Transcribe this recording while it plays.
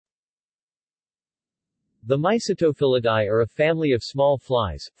The Mycetophilidae are a family of small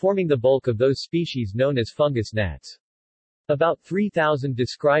flies, forming the bulk of those species known as fungus gnats. About 3,000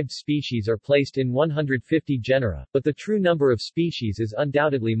 described species are placed in 150 genera, but the true number of species is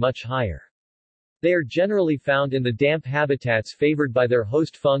undoubtedly much higher. They are generally found in the damp habitats favored by their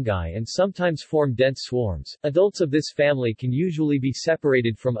host fungi and sometimes form dense swarms. Adults of this family can usually be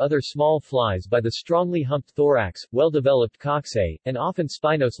separated from other small flies by the strongly humped thorax, well-developed coxae, and often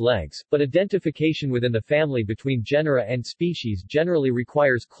spinose legs, but identification within the family between genera and species generally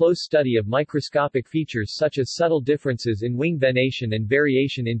requires close study of microscopic features such as subtle differences in wing venation and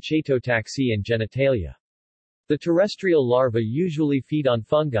variation in chetotaxy and genitalia. The terrestrial larvae usually feed on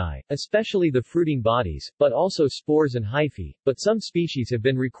fungi, especially the fruiting bodies, but also spores and hyphae, but some species have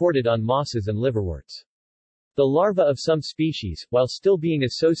been recorded on mosses and liverworts. The larvae of some species, while still being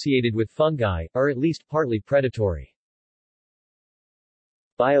associated with fungi, are at least partly predatory.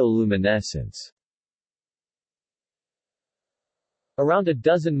 Bioluminescence. Around a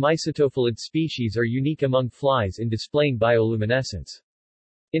dozen Mycetophilid species are unique among flies in displaying bioluminescence.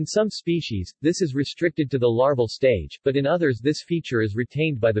 In some species, this is restricted to the larval stage, but in others this feature is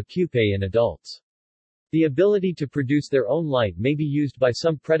retained by the pupae in adults. The ability to produce their own light may be used by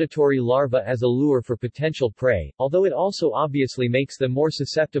some predatory larvae as a lure for potential prey, although it also obviously makes them more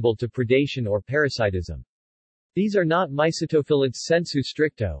susceptible to predation or parasitism. These are not Mycetophilids sensu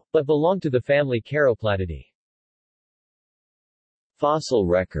stricto, but belong to the family Chaeroplatidae. Fossil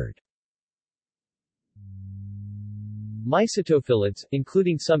record. Mycetophilids,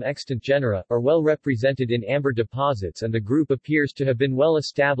 including some extant genera, are well represented in amber deposits and the group appears to have been well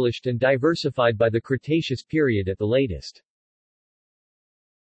established and diversified by the Cretaceous period at the latest.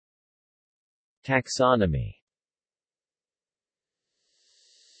 Taxonomy.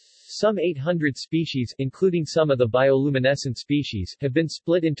 Some 800 species, including some of the bioluminescent species, have been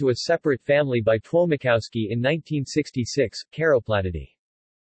split into a separate family by Twomakowski in 1966, Chaeroplatidae.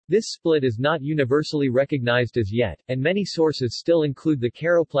 This split is not universally recognized as yet, and many sources still include the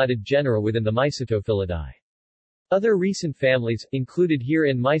Chaeroplatid genera within the Mycetophilidae. Other recent families, included here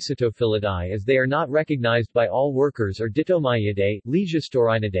in Mycetophilidae as they are not recognized by all workers are Ditomyidae,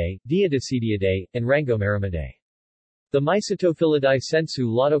 Lesiostorinidae, Diodicidiidae, and Rangomyrmidae. The Mycetophilidae sensu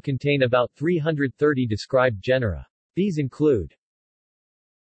lato contain about 330 described genera. These include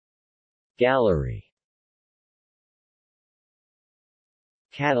Gallery.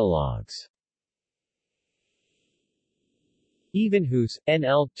 Catalogs. Evenhuis,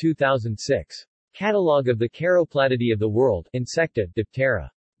 N.L. 2006. Catalogue of the Chaeroplatidae of the World, Insecta, Diptera.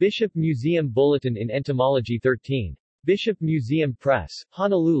 Bishop Museum Bulletin in Entomology 13. Bishop Museum Press,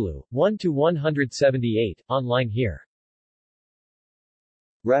 Honolulu, 1-178, online here.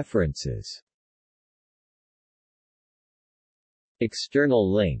 References.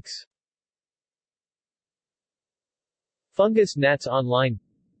 External links. Fungus gnats online.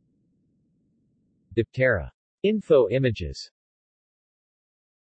 Diptera. Info images.